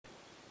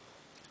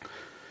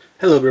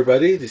Hello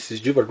everybody, this is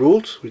Juba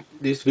Rules with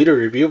this video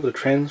review of the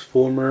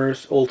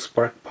Transformers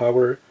AllSpark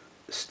Power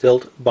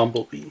Stealth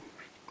Bumblebee.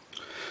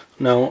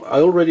 Now, I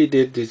already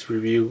did this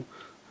review,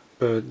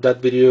 but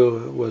that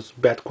video was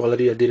bad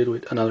quality. I did it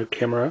with another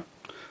camera,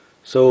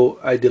 so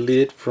I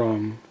deleted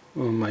from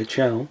my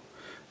channel,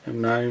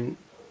 and I'm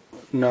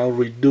now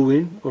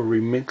redoing or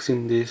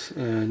remixing this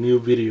new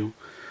video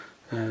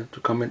to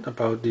comment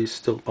about this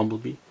Stealth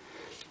Bumblebee.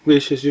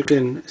 Which, as you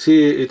can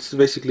see, it's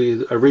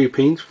basically a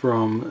repaint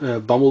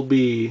from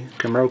Bumblebee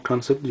Camaro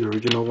Concept, the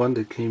original one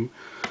that came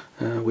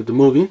with the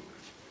movie.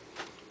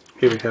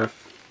 Here we have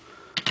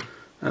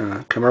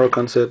Camaro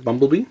Concept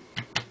Bumblebee,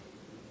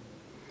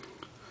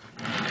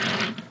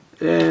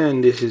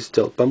 and this is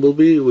Stealth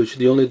Bumblebee, which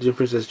the only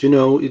difference, as you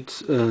know,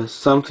 it's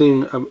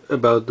something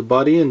about the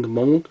body and the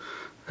mold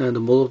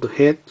of the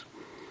head,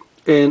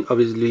 and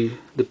obviously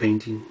the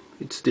painting.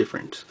 It's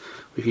different.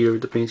 Here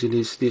the painting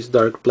is this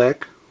dark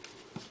black.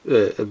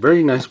 A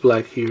very nice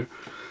black here,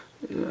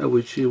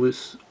 which it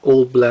was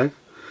all black,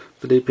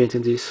 but they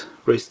painted these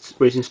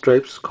racing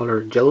stripes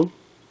color yellow,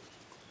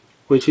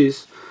 which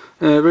is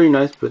very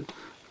nice, but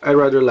I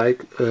rather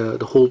like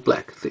the whole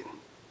black thing.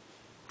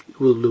 It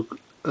will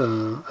look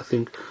I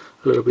think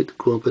a little bit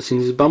cool, but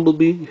since it's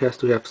Bumblebee it has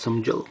to have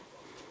some yellow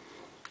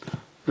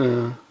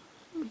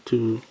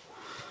to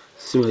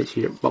simulate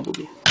here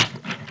Bumblebee.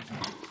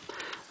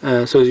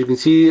 So as you can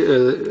see,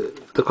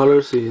 the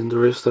colors in the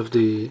rest of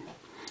the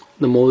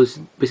mold is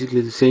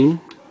basically the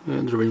same.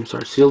 The rims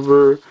are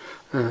silver,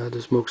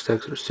 the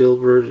smokestacks are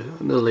silver,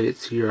 the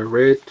lights here are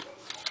red.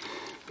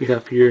 We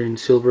have here in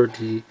silver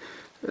the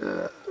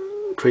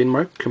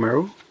trademark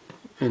Camaro,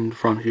 and in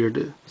front here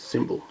the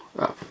symbol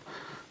of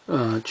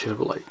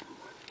Chevrolet.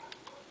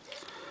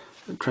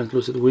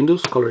 Translucent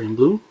windows color in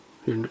blue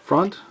here in the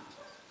front,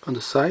 on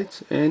the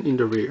sides, and in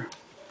the rear.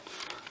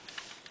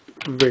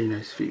 Very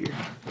nice figure,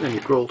 and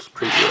it rolls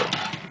pretty well.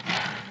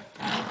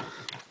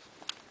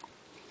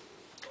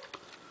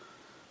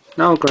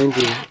 Now I'm going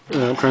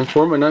to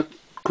transform. I'm not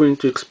going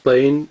to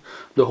explain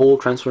the whole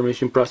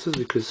transformation process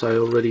because I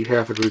already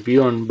have a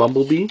review on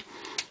Bumblebee,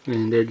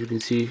 and there you can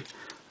see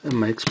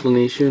my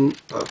explanation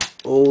of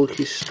all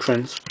his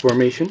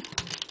transformation.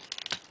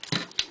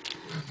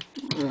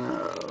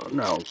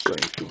 Now I'm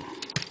going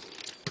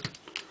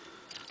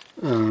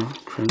to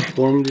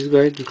transform this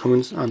guy to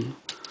comment on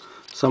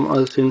some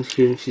other things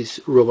here in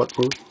his robot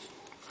mode.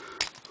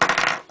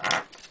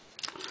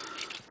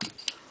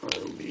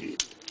 I'll be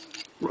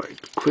right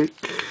quick.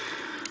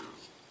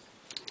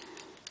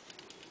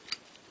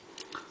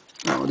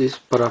 Now this is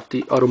part of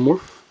the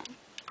automorph.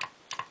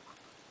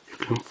 You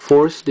can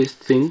force this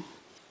thing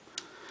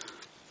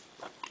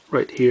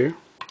right here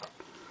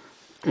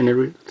and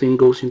everything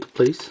goes into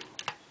place.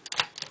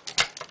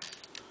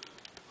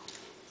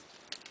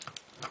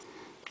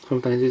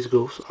 Sometimes this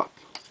goes up,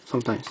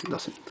 sometimes it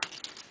doesn't.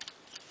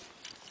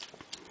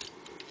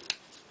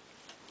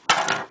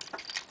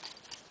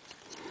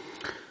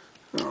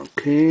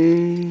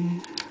 Okay.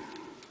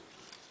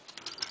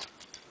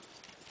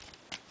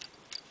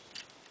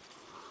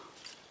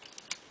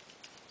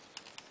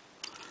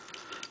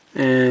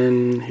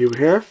 And here we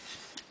have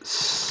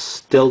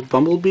Stealth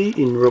Bumblebee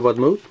in robot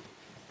mode.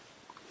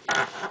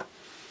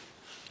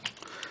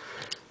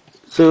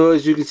 So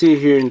as you can see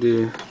here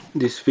in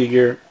this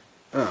figure,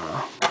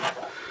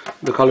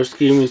 the color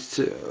scheme is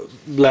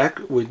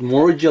black with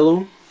more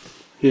yellow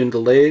here in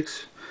the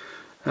legs,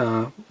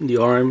 the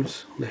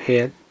arms, the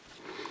head.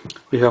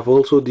 We have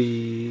also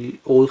the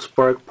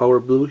AllSpark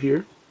Power Blue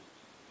here,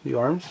 the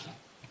arms,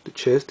 the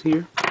chest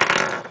here.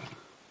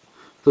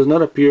 Does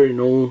not appear in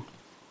all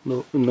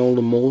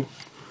the mold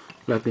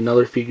like in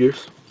other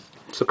figures.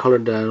 It's a color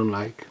that I don't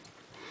like.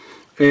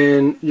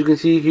 And you can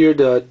see here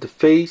that the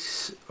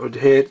face or the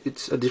head,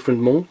 it's a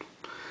different mold.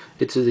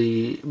 It's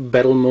the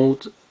battle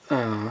mode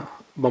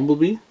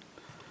Bumblebee.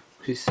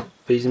 His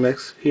face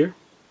mask here.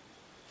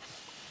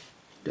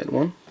 That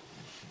one.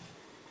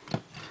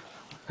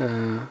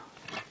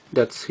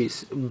 That's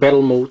his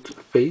battle mode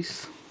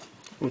face,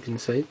 we can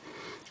say,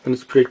 and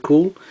it's pretty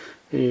cool.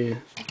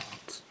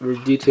 It's very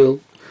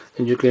detailed,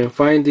 and you can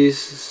find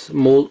this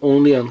mold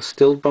only on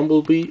Stealth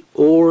Bumblebee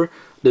or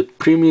the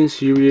premium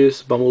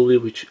series Bumblebee,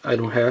 which I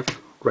don't have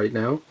right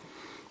now.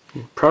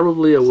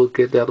 Probably I will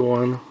get that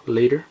one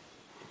later.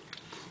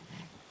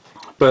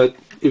 But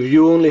if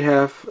you only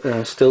have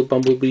Stealth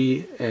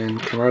Bumblebee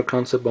and Camaro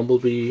Concept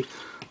Bumblebee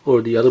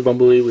or the other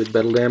Bumblebee with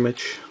battle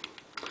damage,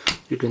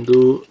 you can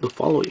do the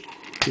following.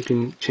 You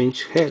can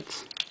change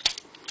heads.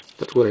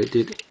 That's what I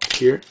did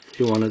here. If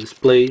you want to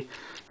display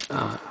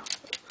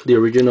the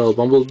original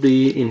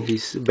Bumblebee in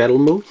his battle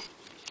mode,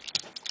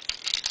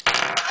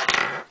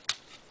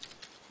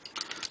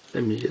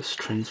 let me just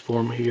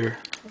transform here.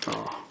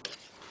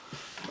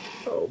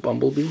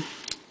 Bumblebee.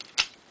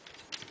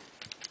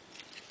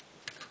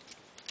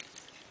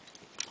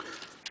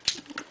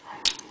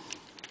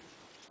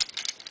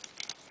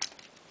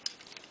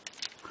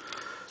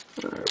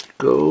 There we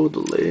go, the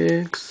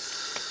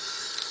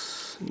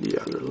legs,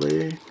 the other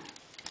leg.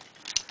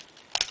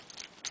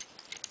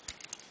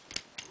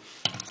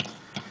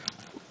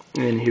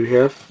 And here we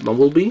have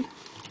Bumblebee,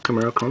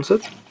 Camaro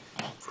Concept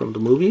from the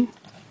movie.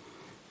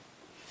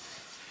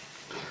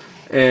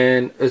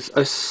 And as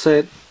I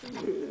said,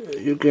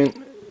 you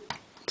can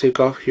take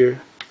off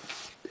here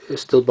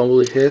Stealth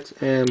Bumblebee head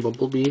and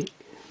Bumblebee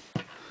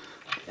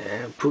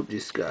and put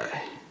this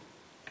guy.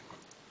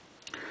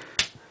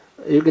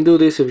 You can do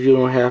this if you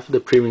don't have the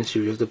premium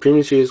series. The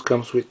premium series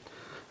comes with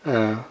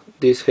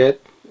this head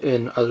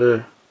and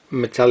other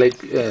metallic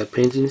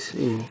paintings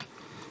in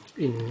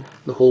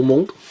the whole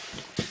mold.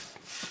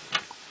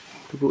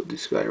 To put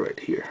this guy right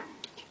here,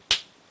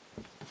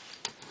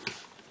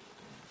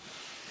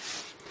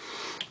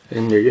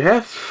 and there you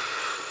have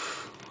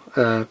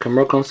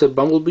Camaro Concept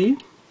Bumblebee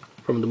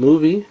from the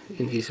movie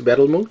in his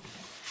battle mode.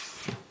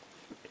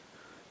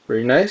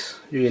 Very nice.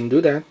 You can do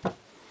that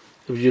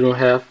if you don't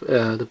have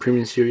the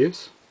premium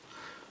series,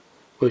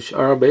 which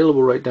are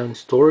available right now in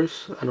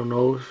stores. I don't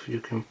know if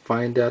you can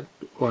find that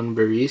one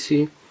very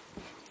easy.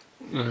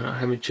 I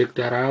haven't checked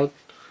that out,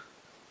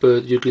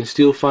 but you can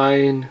still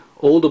find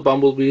all the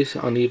Bumblebees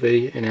on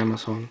eBay and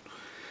Amazon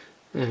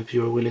if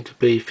you're willing to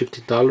pay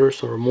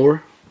 $15 or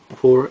more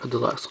for a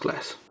deluxe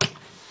class.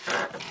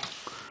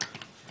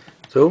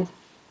 So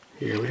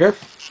here we have.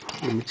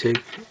 Let me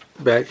take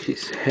back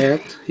his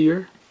hat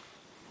here.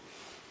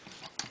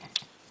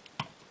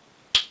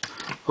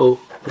 Oh,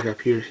 we have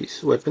here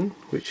his weapon,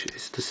 which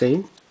is the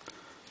same.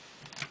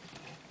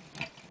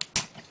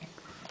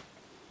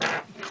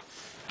 Let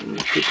me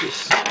put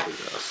this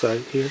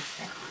aside here.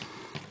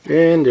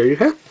 And there you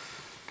have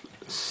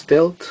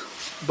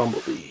Stealth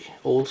Bumblebee,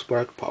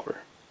 AllSpark power.